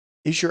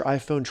Is your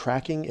iPhone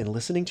tracking and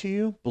listening to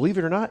you? Believe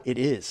it or not, it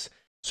is.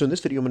 So in this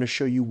video, I'm going to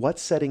show you what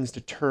settings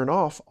to turn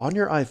off on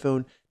your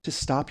iPhone to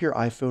stop your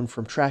iPhone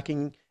from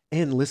tracking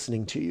and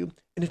listening to you.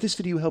 And if this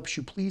video helps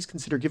you, please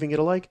consider giving it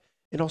a like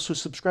and also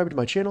subscribe to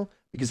my channel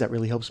because that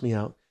really helps me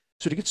out.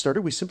 So to get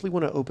started, we simply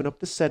want to open up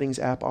the settings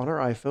app on our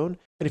iPhone.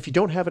 And if you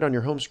don't have it on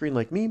your home screen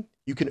like me,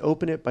 you can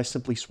open it by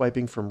simply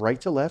swiping from right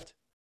to left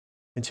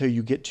until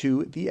you get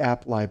to the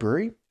app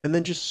library and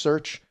then just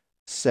search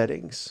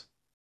settings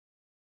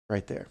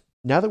right there.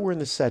 Now that we're in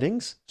the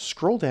settings,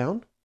 scroll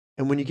down,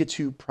 and when you get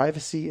to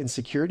privacy and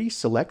security,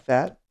 select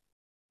that.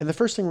 And the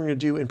first thing we're going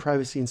to do in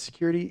privacy and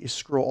security is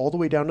scroll all the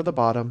way down to the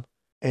bottom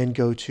and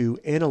go to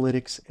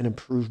analytics and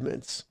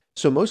improvements.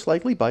 So most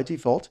likely by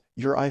default,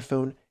 your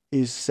iPhone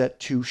is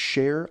set to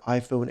share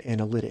iPhone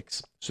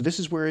analytics. So this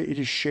is where it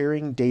is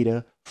sharing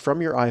data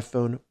from your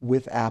iPhone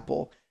with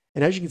Apple.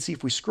 And as you can see,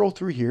 if we scroll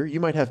through here,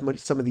 you might have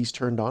some of these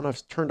turned on.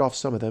 I've turned off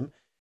some of them.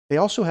 They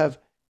also have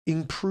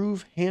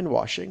improve hand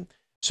washing.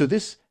 So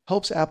this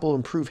helps Apple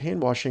improve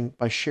hand washing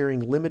by sharing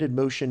limited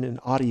motion and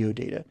audio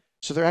data.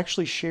 So they're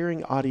actually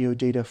sharing audio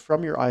data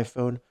from your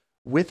iPhone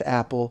with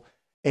Apple,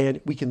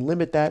 and we can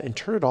limit that and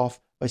turn it off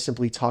by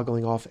simply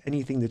toggling off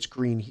anything that's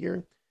green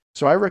here.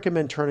 So I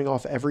recommend turning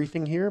off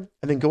everything here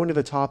and then going to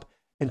the top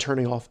and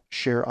turning off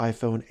Share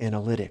iPhone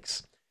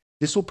Analytics.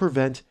 This will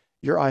prevent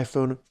your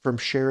iPhone from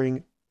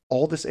sharing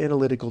all this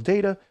analytical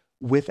data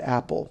with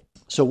Apple.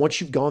 So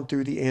once you've gone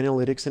through the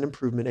analytics and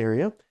improvement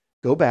area,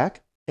 go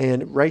back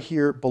and right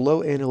here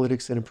below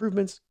analytics and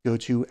improvements, go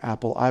to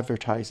Apple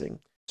advertising.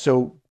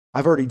 So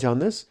I've already done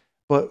this,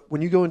 but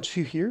when you go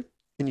into here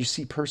and you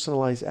see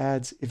personalized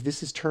ads, if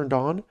this is turned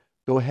on,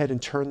 go ahead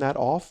and turn that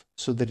off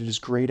so that it is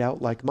grayed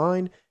out like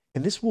mine.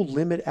 And this will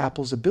limit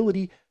Apple's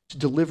ability to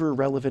deliver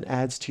relevant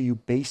ads to you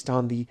based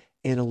on the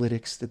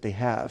analytics that they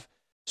have.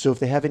 So if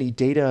they have any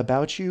data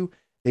about you,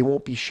 they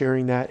won't be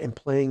sharing that and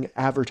playing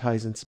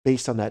advertisements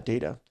based on that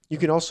data. You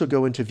can also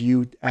go into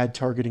view ad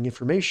targeting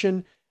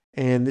information,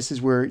 and this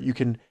is where you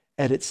can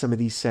edit some of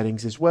these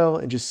settings as well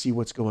and just see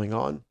what's going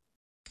on.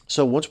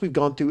 So once we've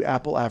gone through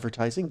Apple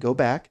advertising, go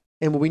back.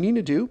 And what we need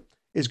to do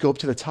is go up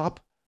to the top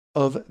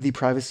of the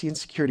privacy and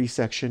security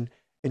section,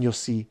 and you'll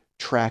see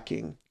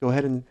tracking. Go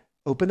ahead and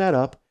open that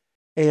up.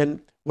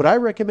 And what I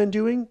recommend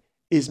doing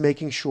is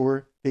making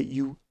sure that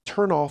you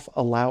turn off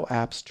allow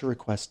apps to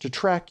request to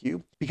track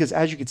you. Because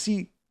as you can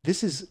see,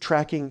 this is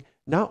tracking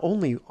not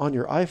only on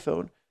your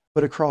iPhone,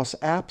 but across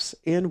apps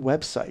and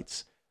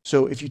websites.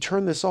 So if you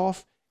turn this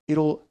off,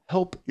 it'll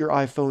help your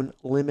iPhone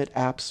limit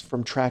apps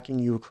from tracking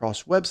you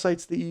across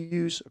websites that you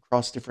use,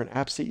 across different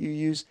apps that you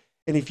use.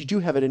 And if you do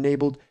have it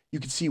enabled, you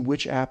can see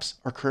which apps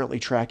are currently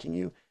tracking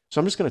you. So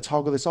I'm just going to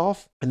toggle this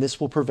off, and this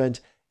will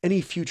prevent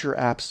any future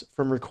apps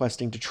from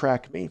requesting to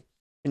track me.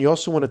 And you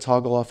also want to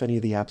toggle off any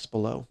of the apps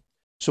below.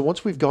 So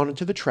once we've gone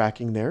into the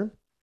tracking there,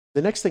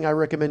 the next thing I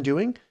recommend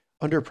doing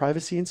under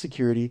privacy and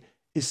security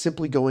is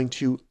simply going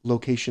to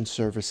location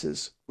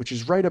services, which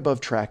is right above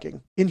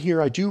tracking. In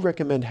here, I do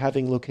recommend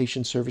having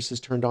location services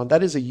turned on.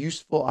 That is a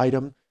useful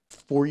item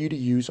for you to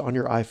use on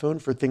your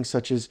iPhone for things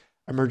such as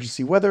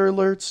emergency weather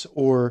alerts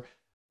or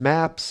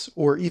maps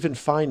or even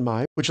Find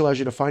My, which allows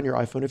you to find your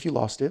iPhone if you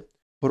lost it.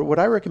 But what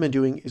I recommend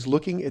doing is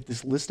looking at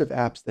this list of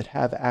apps that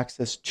have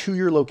access to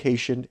your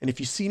location. And if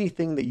you see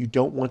anything that you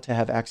don't want to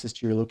have access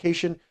to your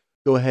location,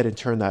 go ahead and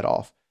turn that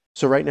off.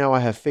 So right now I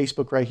have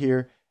Facebook right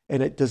here,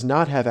 and it does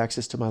not have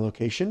access to my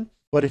location.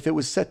 But if it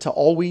was set to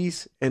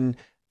always and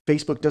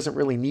Facebook doesn't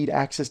really need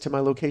access to my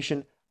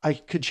location, I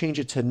could change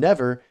it to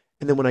never.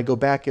 And then when I go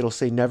back, it'll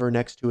say never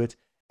next to it.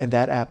 And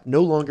that app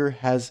no longer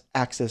has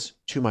access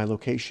to my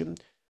location.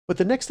 But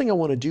the next thing I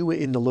want to do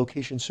in the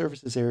location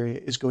services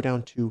area is go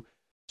down to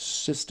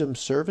system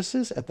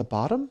services at the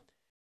bottom.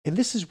 And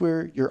this is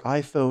where your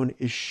iPhone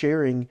is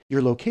sharing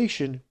your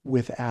location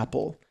with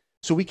Apple.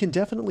 So we can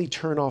definitely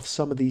turn off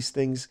some of these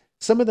things.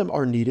 Some of them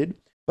are needed,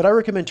 but I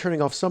recommend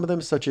turning off some of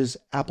them, such as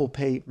Apple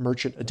Pay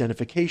merchant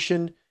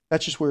identification.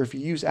 That's just where if you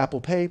use Apple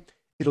Pay,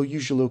 it'll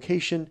use your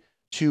location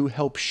to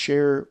help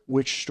share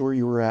which store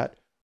you were at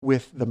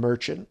with the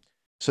merchant.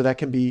 So that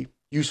can be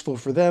useful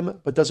for them,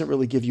 but doesn't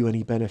really give you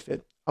any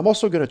benefit. I'm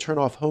also going to turn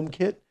off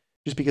HomeKit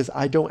just because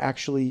I don't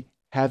actually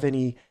have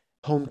any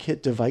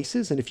HomeKit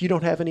devices. And if you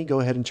don't have any, go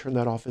ahead and turn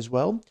that off as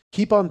well.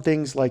 Keep on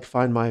things like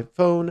Find My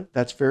Phone.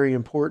 That's very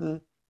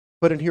important.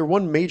 But in here,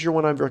 one major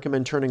one I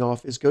recommend turning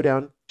off is go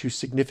down to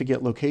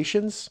significant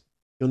locations.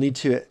 You'll need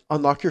to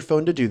unlock your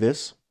phone to do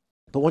this.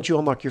 But once you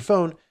unlock your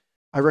phone,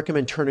 I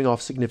recommend turning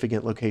off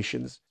significant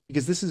locations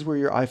because this is where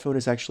your iPhone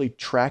is actually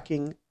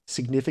tracking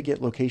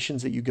significant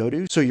locations that you go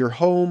to. So your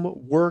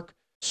home, work,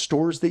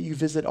 stores that you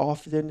visit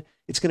often,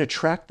 it's going to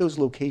track those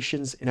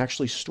locations and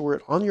actually store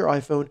it on your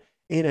iPhone.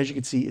 And as you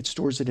can see, it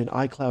stores it in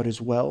iCloud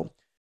as well.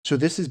 So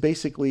this is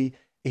basically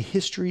a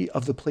history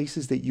of the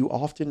places that you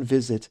often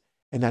visit,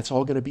 and that's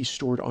all going to be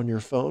stored on your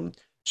phone.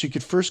 So you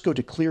could first go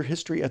to clear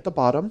history at the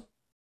bottom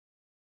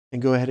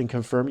and go ahead and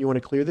confirm you want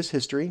to clear this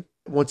history.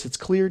 Once it's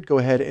cleared, go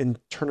ahead and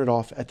turn it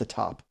off at the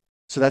top.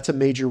 So that's a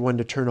major one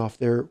to turn off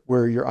there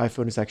where your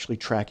iPhone is actually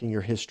tracking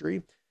your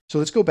history. So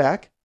let's go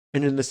back.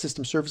 And in the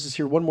system services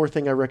here, one more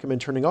thing I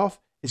recommend turning off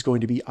is going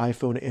to be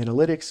iPhone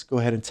analytics. Go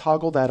ahead and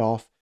toggle that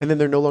off. And then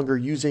they're no longer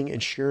using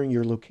and sharing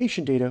your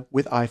location data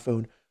with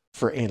iPhone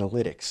for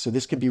analytics. So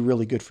this can be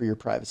really good for your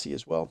privacy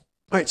as well.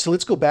 All right, so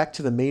let's go back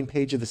to the main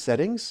page of the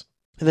settings.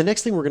 And the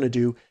next thing we're going to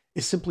do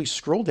is simply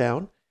scroll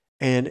down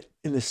and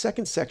in the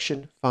second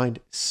section,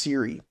 find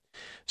Siri.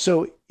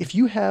 So if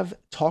you have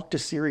Talk to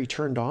Siri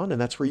turned on,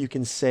 and that's where you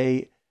can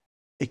say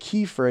a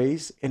key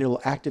phrase and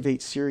it'll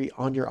activate Siri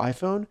on your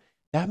iPhone,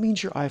 that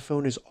means your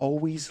iPhone is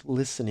always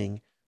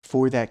listening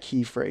for that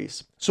key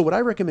phrase. So what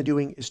I recommend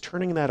doing is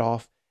turning that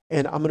off,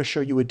 and I'm going to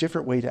show you a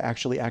different way to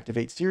actually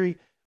activate Siri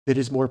that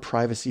is more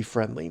privacy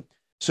friendly.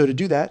 So to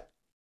do that,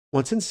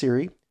 once in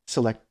Siri,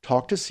 select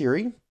Talk to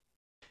Siri,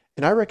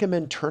 and I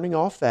recommend turning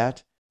off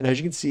that. And as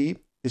you can see,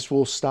 this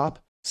will stop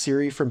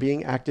Siri from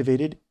being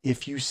activated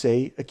if you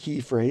say a key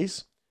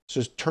phrase.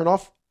 So just turn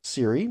off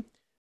Siri.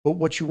 But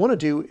what you want to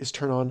do is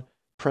turn on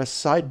press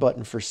side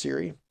button for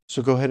Siri.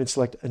 So go ahead and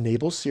select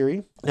Enable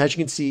Siri. And as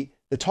you can see,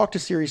 the Talk to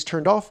Siri is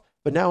turned off.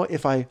 But now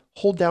if I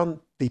hold down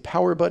the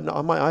power button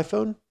on my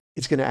iPhone,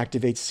 it's going to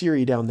activate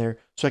Siri down there.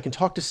 So I can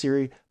talk to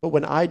Siri. But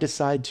when I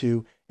decide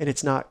to, and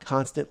it's not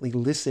constantly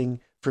listening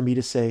for me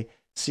to say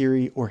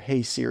Siri or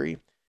Hey Siri.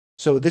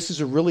 So this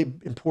is a really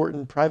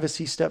important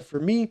privacy step for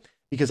me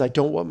because I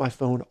don't want my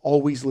phone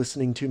always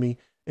listening to me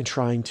and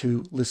trying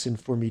to listen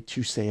for me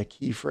to say a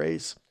key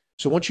phrase.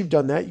 So once you've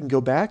done that, you can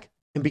go back.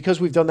 And because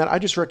we've done that, I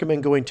just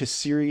recommend going to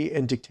Siri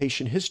and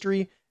dictation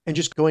history and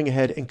just going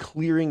ahead and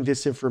clearing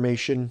this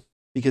information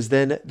because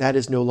then that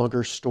is no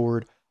longer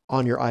stored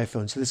on your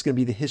iPhone. So this is going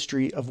to be the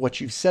history of what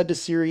you've said to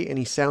Siri,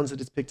 any sounds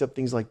that it's picked up,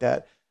 things like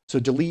that. So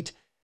delete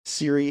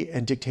Siri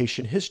and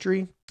dictation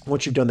history.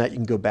 Once you've done that, you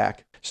can go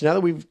back. So now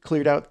that we've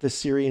cleared out the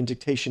Siri and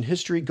dictation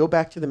history, go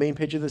back to the main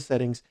page of the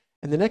settings.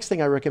 And the next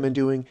thing I recommend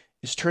doing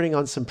is turning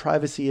on some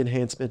privacy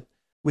enhancement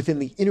within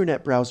the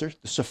internet browser,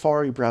 the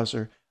Safari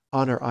browser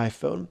on our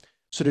iPhone.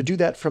 So to do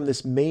that from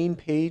this main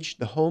page,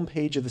 the home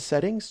page of the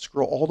settings,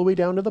 scroll all the way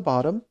down to the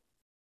bottom,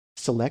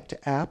 select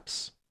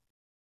apps,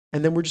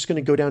 and then we're just going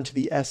to go down to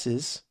the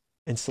S's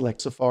and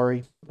select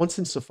Safari. Once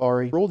in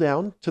Safari, scroll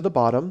down to the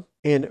bottom,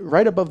 and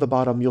right above the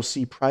bottom, you'll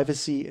see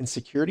privacy and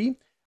security.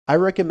 I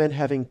recommend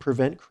having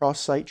prevent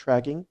cross-site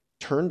tracking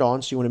turned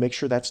on, so you want to make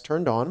sure that's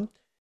turned on.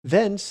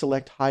 Then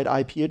select hide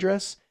IP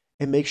address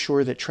and make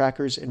sure that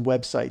trackers and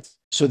websites.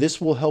 So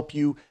this will help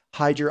you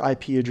hide your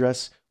IP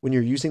address when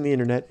you're using the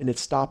internet, and it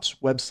stops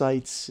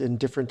websites and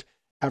different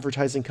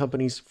advertising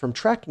companies from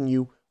tracking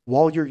you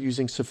while you're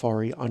using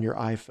Safari on your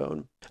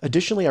iPhone.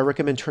 Additionally, I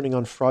recommend turning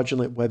on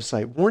fraudulent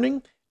website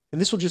warning,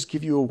 and this will just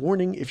give you a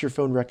warning if your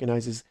phone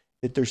recognizes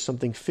that there's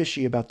something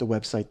fishy about the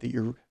website that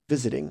you're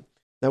visiting.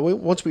 Now,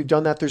 once we've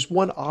done that, there's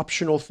one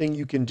optional thing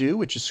you can do,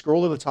 which is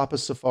scroll to the top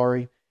of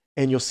Safari,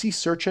 and you'll see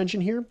search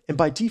engine here. And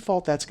by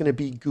default, that's going to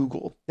be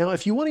Google. Now,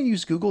 if you want to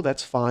use Google,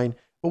 that's fine.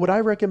 But what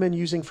I recommend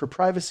using for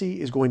privacy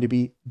is going to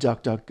be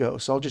DuckDuckGo.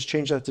 So I'll just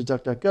change that to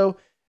DuckDuckGo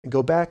and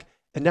go back.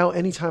 And now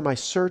anytime I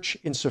search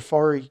in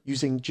Safari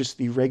using just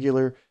the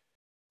regular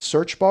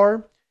search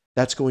bar,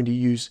 that's going to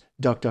use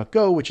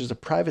DuckDuckGo, which is a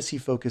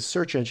privacy-focused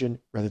search engine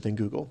rather than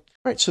Google.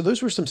 All right, so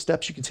those were some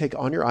steps you can take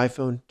on your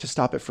iPhone to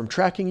stop it from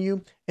tracking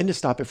you and to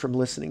stop it from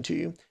listening to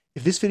you.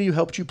 If this video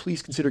helped you,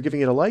 please consider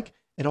giving it a like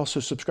and also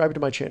subscribe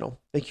to my channel.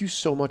 Thank you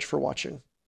so much for watching.